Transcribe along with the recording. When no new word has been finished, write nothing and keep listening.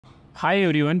Hi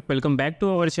everyone, welcome back to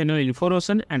our channel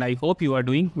InfoRosan and I hope you are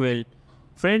doing well.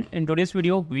 Friend, in today's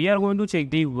video, we are going to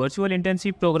check the virtual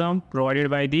internship program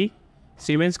provided by the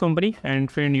Siemens company.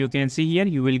 And friend, you can see here,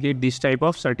 you will get this type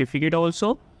of certificate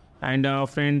also. And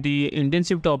friend, the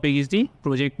internship topic is the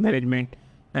project management.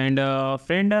 And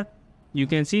friend, you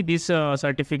can see this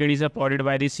certificate is provided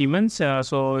by the Siemens.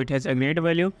 So it has a great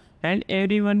value and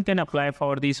everyone can apply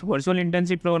for this virtual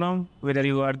internship program, whether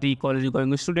you are the college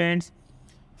going students,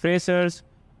 freshers,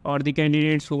 or the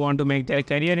candidates who want to make their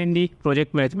career in the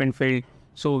project management field.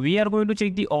 So we are going to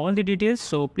check all the details,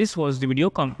 so please watch the video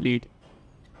complete.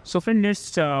 So friend,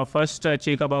 let's first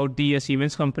check about the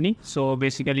Siemens company. So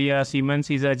basically Siemens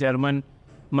is a German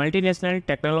multinational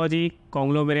technology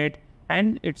conglomerate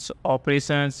and its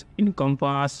operations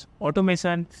encompass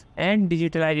automation and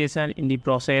digitalization in the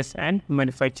process and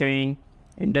manufacturing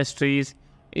industries,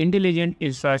 intelligent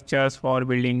infrastructures for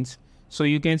buildings. So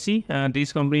you can see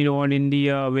this company involved in the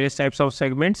various types of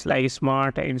segments like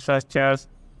smart infrastructures,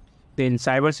 then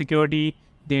cyber security,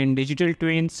 then digital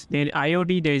twins, then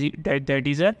IoT, that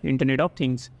is a Internet of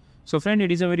Things. So friend, it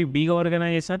is a very big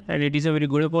organization and it is a very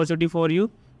good opportunity for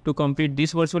you to complete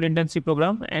this virtual internship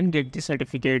program and get the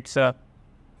certificates.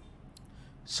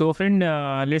 So friend,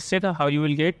 let's check how you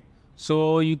will get.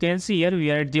 So you can see here we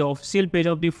are at the official page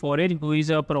of the Forage, who is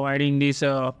providing this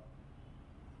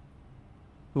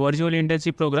virtual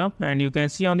internship program, and you can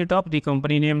see on the top the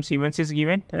company name Siemens is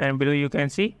given, and below you can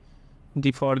see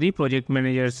for the project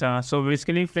managers. So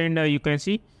basically friend, you can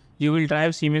see you will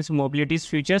drive Siemens Mobility's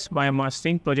futures by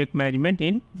mastering project management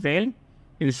in rail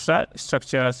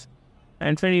infrastructures.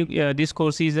 And friend, this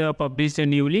course is published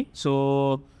newly,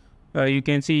 so you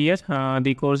can see here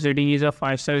the course rating is a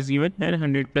 5 stars given and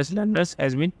 100+ learners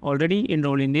has been already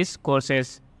enrolled in these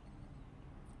courses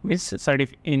with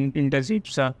in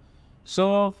internships.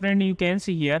 So friend, you can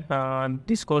see here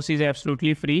this course is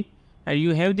absolutely free and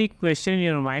you have the question in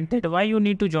your mind that why you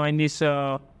need to join this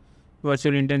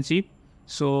virtual internship.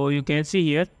 So you can see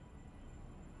here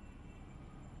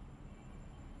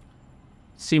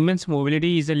Siemens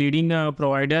Mobility is a leading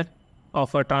provider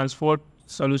of transport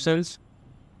solutions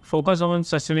focus on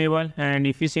sustainable and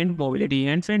efficient mobility,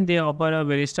 and friend, they offer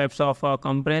various types of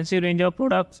comprehensive range of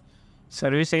products,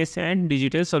 services and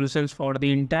digital solutions for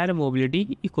the entire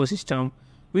mobility ecosystem,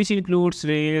 which includes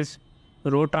rails,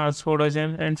 road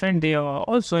transportation, and friend, they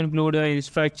also include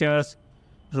infrastructures,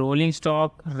 rolling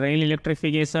stock, rail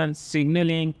electrification,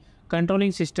 signaling,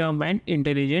 controlling system and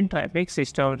intelligent traffic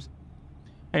systems.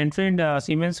 And friend,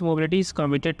 Siemens Mobility is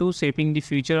committed to shaping the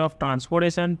future of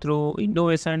transportation through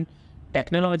innovation,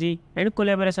 technology and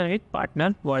collaboration with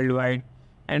partners worldwide.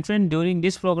 And friend, during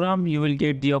this program you will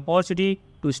get the opportunity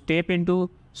to step into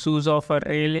shoes of a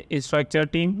rail infrastructure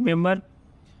team member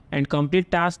and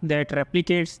complete tasks that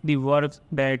replicates the work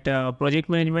that project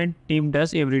management team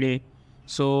does every day.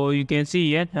 So you can see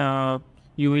here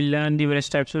you will learn the various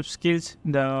types of skills.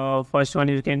 The first one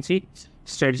you can see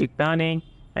strategic planning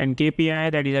and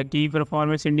KPI, that is a key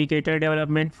performance indicator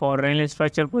development for rail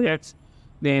infrastructure projects.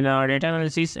 Then data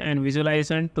analysis and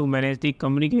visualization to manage the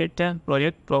communicate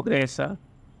project progress.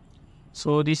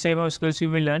 So this type of skills you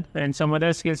will learn, and some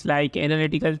other skills like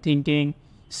analytical thinking,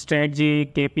 strategy,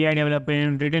 KPI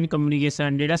development, written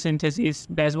communication, data synthesis,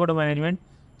 dashboard management.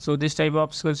 So this type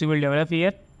of skills you will develop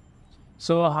here.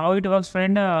 So how it works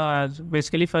friend,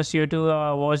 basically first you have to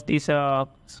watch these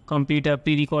complete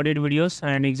pre-recorded videos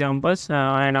and examples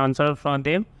and answer from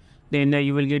them. Then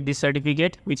you will get this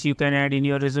certificate which you can add in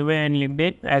your resume and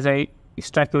LinkedIn as a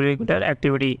extracurricular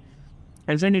activity.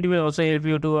 And friend, it will also help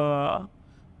you to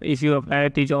if you apply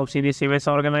the jobs in the Siemens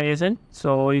organization.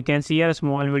 So you can see here a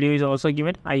small video is also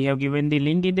given. I have given the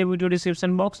link in the video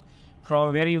description box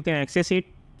from where you can access it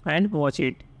and watch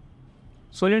it.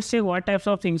 So let's see what types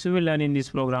of things we will learn in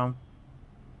this program.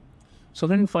 So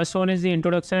friend, first one is the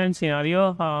introduction and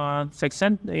scenario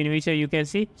section, in which you can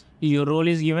see your role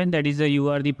is given, that is you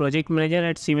are the project manager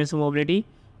at Siemens Mobility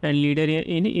and leader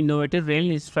in innovative rail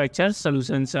infrastructure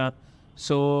solutions.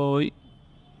 So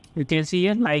you can see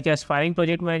here like aspiring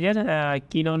project manager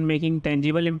keen on making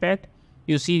tangible impact.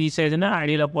 You see this as an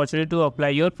ideal opportunity to apply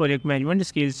your project management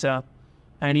skills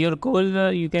and your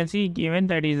goal you can see given,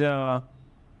 that is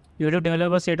you have to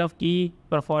develop a set of key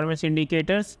performance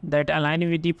indicators that align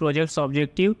with the project's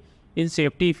objective in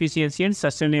safety, efficiency and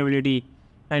sustainability.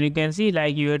 And you can see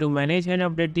like you have to manage and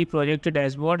update the project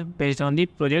dashboard based on the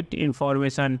project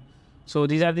information. So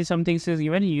these are the some things is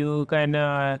given, you can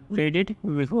read it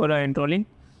before enrolling.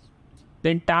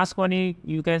 Then task one,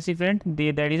 you can see friend,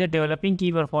 that is a developing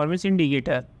key performance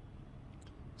indicator.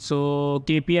 So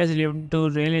KPIs related to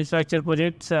rail infrastructure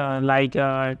projects like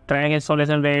track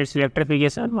installation rates,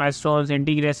 electrification, milestones,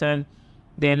 integration.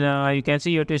 Then you can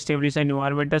see you have to establish an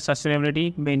environmental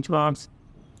sustainability benchmarks.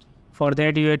 For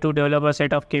that, you have to develop a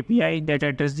set of KPI that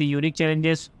address the unique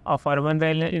challenges of urban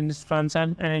rail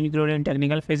expansion and including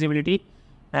technical feasibility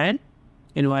and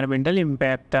environmental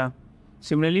impact.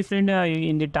 Similarly, friend,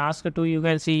 in the task 2, you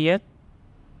can see here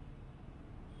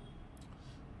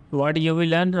what you will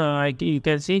learn. You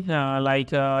can see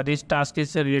this task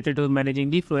is related to managing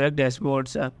the project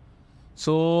dashboards.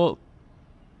 So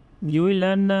you will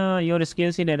learn your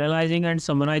skills in analyzing and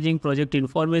summarizing project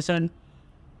information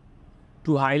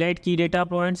to highlight key data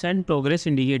points and progress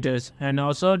indicators, and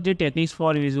also the techniques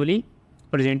for visually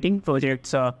presenting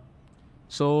projects.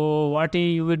 So what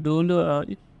you will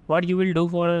do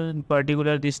for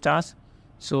particular this task.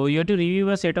 So you have to review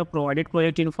a set of provided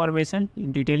project information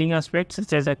in detailing aspects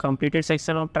such as a completed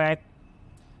section of track,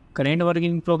 current work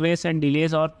in progress and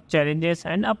delays or challenges,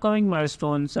 and upcoming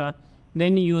milestones.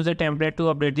 Then use a template to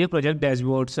update the project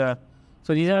dashboards.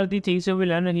 So these are the things you will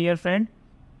learn here, friend.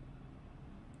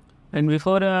 And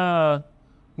before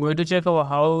going to check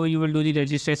how you will do the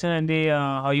registration and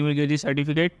how you will get the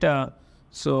certificate.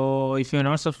 So if you are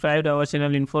not subscribed to our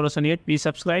channel InfoRosan yet, please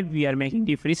subscribe. We are making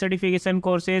the free certification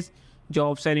courses,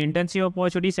 jobs and internship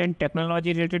opportunities and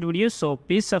technology related videos. So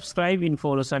please subscribe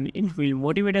InfoRosan. It will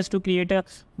motivate us to create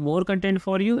more content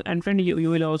for you. And friend, you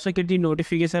will also get the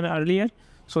notification earlier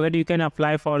so that you can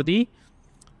apply for the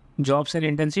jobs and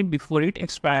internship before it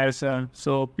expires.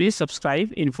 So please subscribe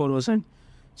InfoRosan.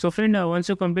 So friend, once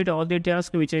you complete all the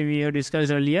tasks which we have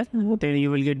discussed earlier, then you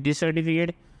will get this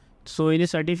certificate. So in the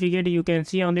certificate, you can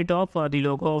see on the top the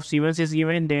logo of Siemens is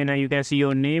given. Then you can see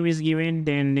your name is given.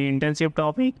 Then the internship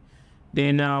topic.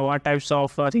 Then what types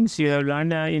of things you have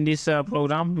learned in this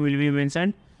program will be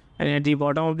mentioned. And at the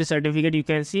bottom of the certificate, you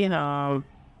can see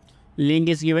link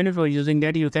is given. For using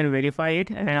that, you can verify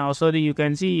it. And also you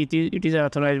can see it is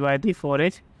authorized by the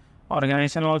 4H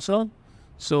organization also.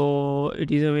 So it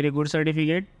is a very good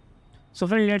certificate. So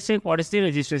friend, let's say what is the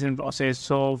registration process.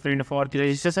 So friend, for the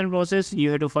registration process, you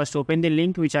have to first open the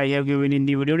link which I have given in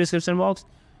the video description box.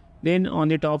 Then on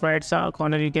the top right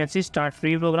corner, you can see start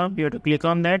free program. You have to click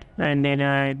on that, and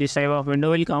then this type of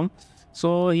window will come.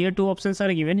 So here 2 options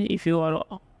are given. If you are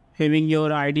having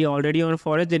your ID already on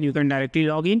Forest, then you can directly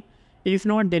log in. If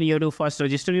not, then you have to first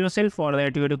register yourself. For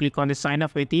that, you have to click on the sign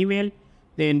up with email.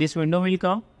 Then this window will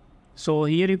come. So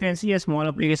here you can see a small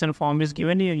application form is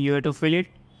given. You have to fill it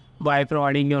by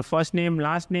providing your first name,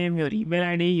 last name, your email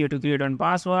ID. You have to create one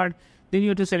password. Then you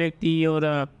have to select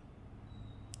your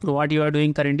what you are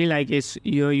doing currently, like is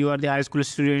you are the high school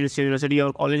students, university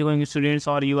or college going students,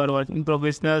 or you are working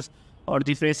professionals or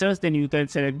the freshers. Then you can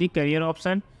select the career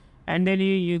option, and then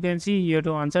you can see you have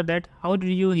to answer that how did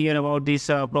you hear about this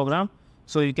program.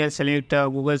 So you can select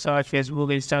Google search,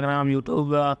 Facebook, Instagram,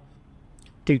 YouTube,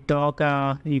 TikTok.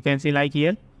 You can see like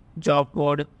here job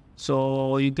code,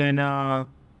 so you can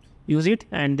use it,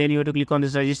 and then you have to click on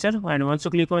this register. And once you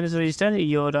click on this register,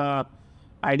 your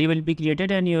ID will be created,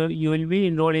 and you will be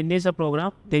enrolled in this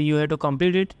program. Then you have to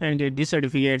complete it and get these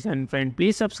certificates. And friend,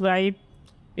 please subscribe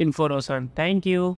InfoRosan. Thank you.